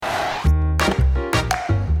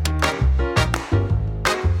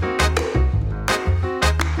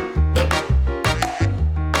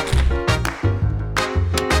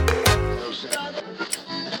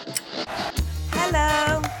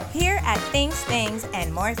these things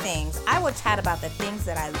and more things, I will chat about the things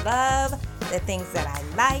that I love, the things that I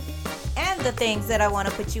like, and the things that I want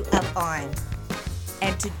to put you up on.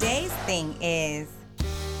 And today's thing is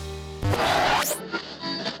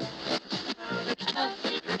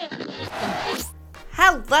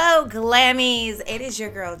hello, Glammies. It is your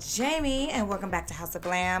girl, Jamie, and welcome back to House of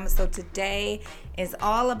Glam. So today is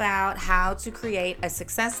all about how to create a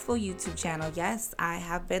successful YouTube channel. Yes, I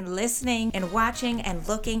have been listening and watching and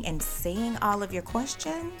looking and seeing all of your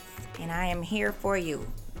questions, and I am here for you.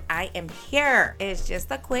 I am here. It's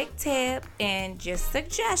just a quick tip and just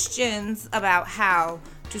suggestions about how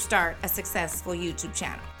to start a successful YouTube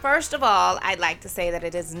channel. First of all, I'd like to say that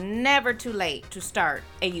it is never too late to start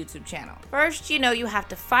a YouTube channel. First, you have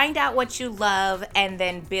to find out what you love and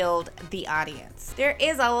then build the audience. There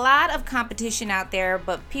is a lot of competition out there,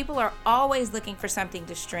 but people are always looking for something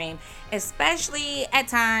to stream, especially at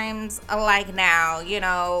times like now.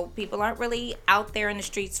 People aren't really out there in the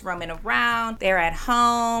streets roaming around. They're at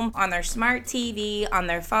home on their smart TV, on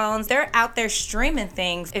their phones. They're out there streaming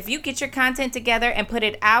things. If you get your content together and put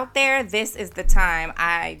it out there, this is the time.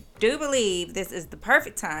 I do believe this is the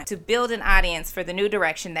perfect time to build an audience for the new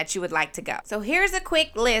direction that you would like to go. So here's a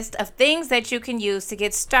quick list of things that you can use to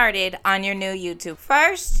get started on your new YouTube.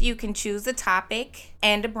 First, you can choose a topic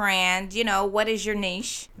and a brand. What is your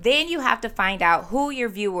niche? Then you have to find out who your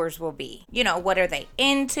viewers will be. What are they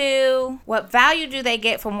into? What value do they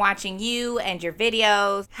get from watching you and your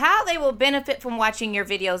videos? How they will benefit from watching your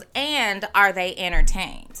videos, and are they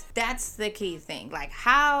entertained? That's the key thing. Like,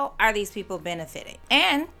 how are these people benefiting?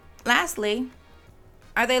 And lastly,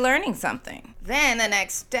 are they learning something? Then the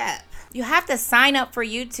next step, you have to sign up for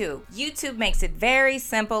YouTube. YouTube makes it very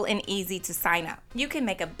simple and easy to sign up. You can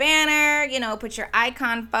make a banner, put your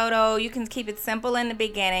icon photo. You can keep it simple in the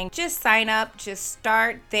beginning. Just sign up, just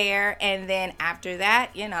start there. And then after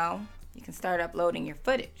that, you can start uploading your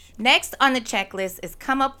footage. Next on the checklist is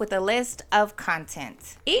come up with a list of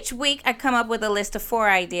content. Each week I come up with a list of 4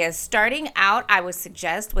 ideas. Starting out, I would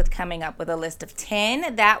suggest with coming up with a list of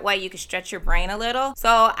 10. That way you can stretch your brain a little.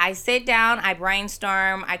 So I sit down, I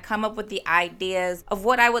brainstorm, I come up with the ideas of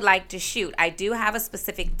what I would like to shoot. I do have a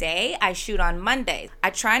specific day. I shoot on Mondays.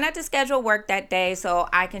 I try not to schedule work that day so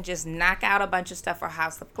I can just knock out a bunch of stuff for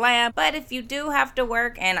House of Glam. But if you do have to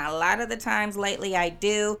work, and a lot of the times lately I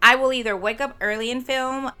do, I will either wake up early and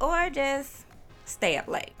film or just stay up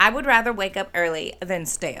late. I would rather wake up early than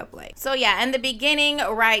stay up late. So yeah, in the beginning,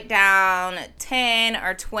 write down 10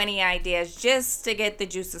 or 20 ideas just to get the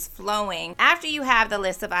juices flowing. After you have the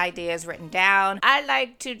list of ideas written down, I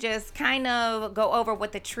like to just kind of go over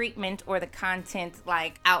what the treatment or the content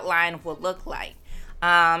outline will look like.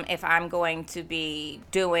 If I'm going to be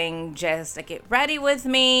doing just a get ready with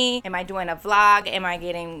me, am I doing a vlog? Am I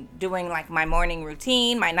doing my morning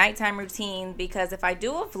routine, my nighttime routine? Because if I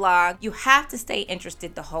do a vlog, you have to stay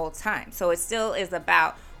interested the whole time. So it still is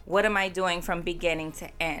about what am I doing from beginning to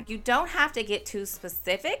end. You don't have to get too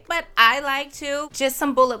specific, but I like to just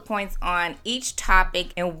some bullet points on each topic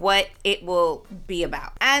and what it will be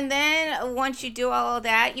about. And then once you do all of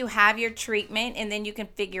that, you have your treatment, and then you can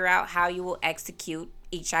figure out how you will execute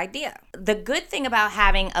each idea. The good thing about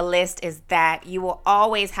having a list is that you will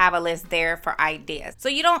always have a list there for ideas. So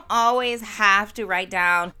you don't always have to write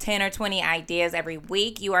down 10 or 20 ideas every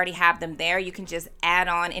week. You already have them there. You can just add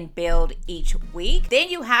on and build each week. Then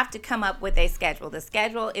you have to come up with a schedule. The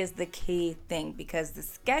schedule is the key thing because the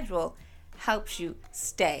schedule helps you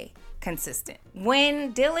stay consistent.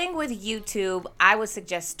 When dealing with YouTube, I would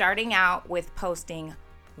suggest starting out with posting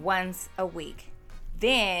once a week.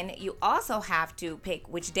 Then you also have to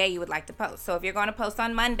pick which day you would like to post. So if you're going to post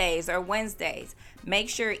on Mondays or Wednesdays, make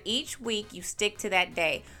sure each week you stick to that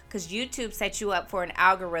day because YouTube sets you up for an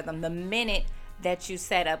algorithm the minute that you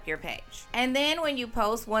set up your page. And then when you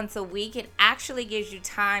post once a week, it actually gives you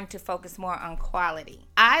time to focus more on quality.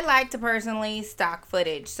 I like to personally stock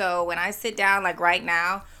footage. So when I sit down like right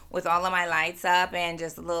now with all of my lights up and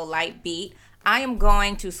just a little light beat, I am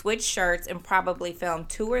going to switch shirts and probably film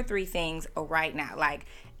 2 or 3 things right now. Like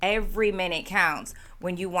every minute counts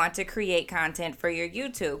when you want to create content for your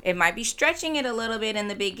YouTube. It might be stretching it a little bit in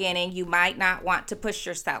the beginning. You might not want to push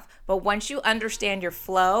yourself. But once you understand your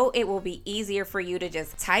flow, it will be easier for you to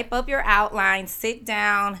just type up your outline, sit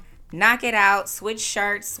down, knock it out, switch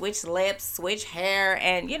shirts, switch lips, switch hair,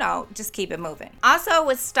 and just keep it moving. Also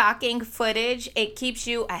with stocking footage, it keeps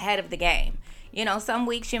you ahead of the game. Some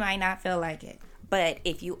weeks you might not feel like it. But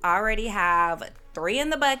if you already have 3 in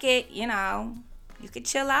the bucket, you could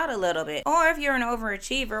chill out a little bit. Or if you're an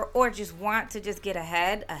overachiever or just want to just get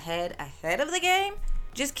ahead of the game,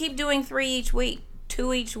 just keep doing 3 each week.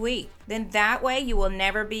 2 each week. Then that way you will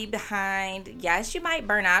never be behind. Yes, you might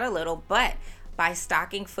burn out a little, but by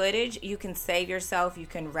stocking footage, you can save yourself, you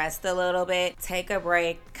can rest a little bit, take a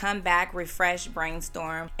break, come back, refresh,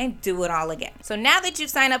 brainstorm, and do it all again. So now that you've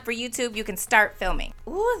signed up for YouTube, you can start filming.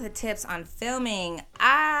 Ooh, the tips on filming.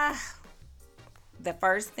 The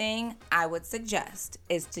first thing I would suggest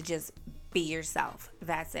is to just be yourself.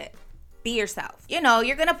 That's it. Be yourself. You're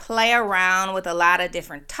going to play around with a lot of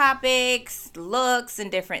different topics, looks,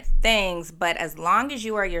 and different things, but as long as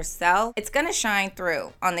you are yourself, it's going to shine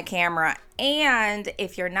through on the camera. And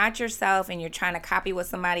if you're not yourself and you're trying to copy what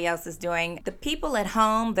somebody else is doing, the people at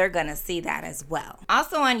home, they're going to see that as well.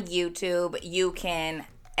 Also on YouTube, you can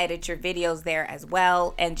edit your videos there as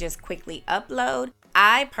well and just quickly upload.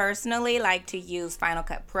 I personally like to use Final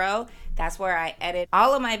Cut Pro. That's where I edit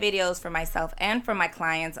all of my videos for myself and for my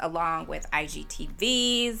clients, along with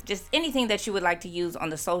IGTVs, just anything that you would like to use on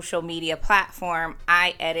the social media platform,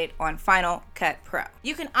 I edit on Final Cut Pro.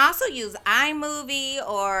 You can also use iMovie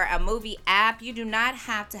or a movie app. You do not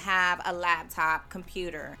have to have a laptop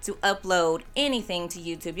computer to upload anything to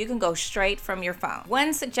YouTube. You can go straight from your phone.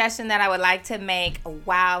 One suggestion that I would like to make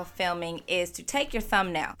while filming is to take your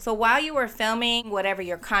thumbnail. So while you are filming whatever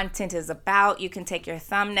your content is about, you can take your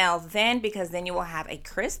thumbnail then, because then you will have a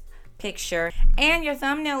crisp picture, and your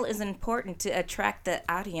thumbnail is important to attract the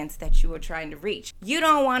audience that you are trying to reach. You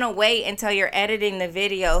don't want to wait until you're editing the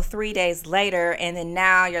video 3 days later and then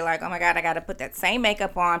now you're like, oh my God, I got to put that same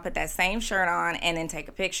makeup on, put that same shirt on, and then take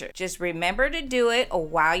a picture. Just remember to do it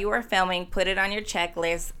while you are filming, put it on your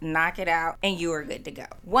checklist, knock it out, and you are good to go.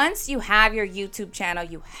 Once you have your YouTube channel,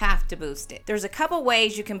 you have to boost it. There's a couple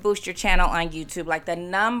ways you can boost your channel on YouTube. Like the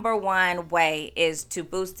number one way is to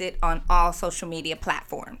boost it on all social media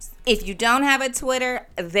platforms. If you don't have a Twitter,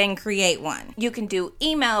 then create one. You can do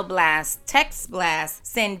email blasts, text blasts,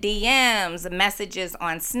 send DMs, messages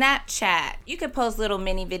on Snapchat. You can post little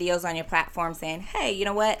mini videos on your platform saying, hey, you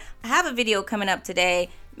know what? I have a video coming up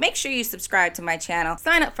today. Make sure you subscribe to my channel.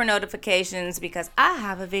 Sign up for notifications because I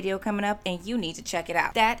have a video coming up and you need to check it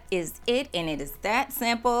out. That is it, and it is that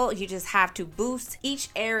simple. You just have to boost each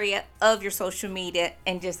area of your social media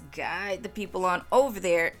and just guide the people on over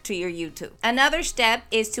there to your YouTube. Another step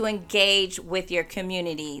is to engage with your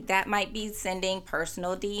community. That might be sending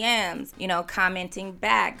personal DMs, commenting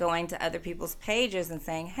back, going to other people's pages and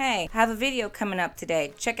saying, hey, I have a video coming up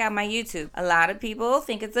today. Check out my YouTube. A lot of people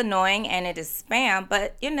think it's annoying and it is spam,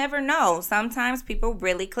 but you never know. Sometimes people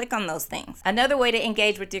really click on those things. Another way to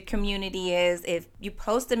engage with your community is if you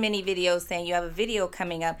post a mini video saying you have a video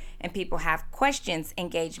coming up and people have questions,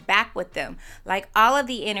 engage back with them. Like all of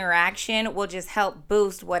the interaction will just help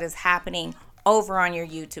boost what is happening over on your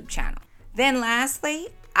YouTube channel. Then lastly,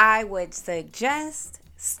 I would suggest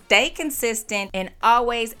stay consistent and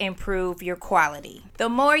always improve your quality. The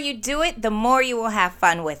more you do it, the more you will have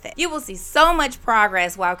fun with it. You will see so much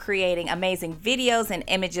progress while creating amazing videos and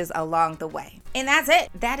images along the way. And that's it.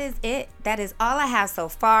 That is it. That is all I have so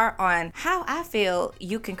far on how I feel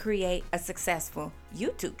you can create a successful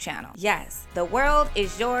YouTube channel. Yes, the world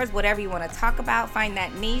is yours. Whatever you want to talk about, find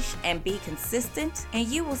that niche and be consistent, and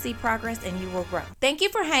you will see progress and you will grow. Thank you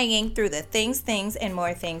for hanging through the Things, and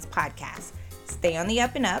More Things podcast. Stay on the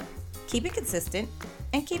up and up, keep it consistent,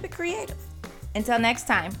 and keep it creative. Until next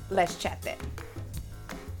time, let's chat then.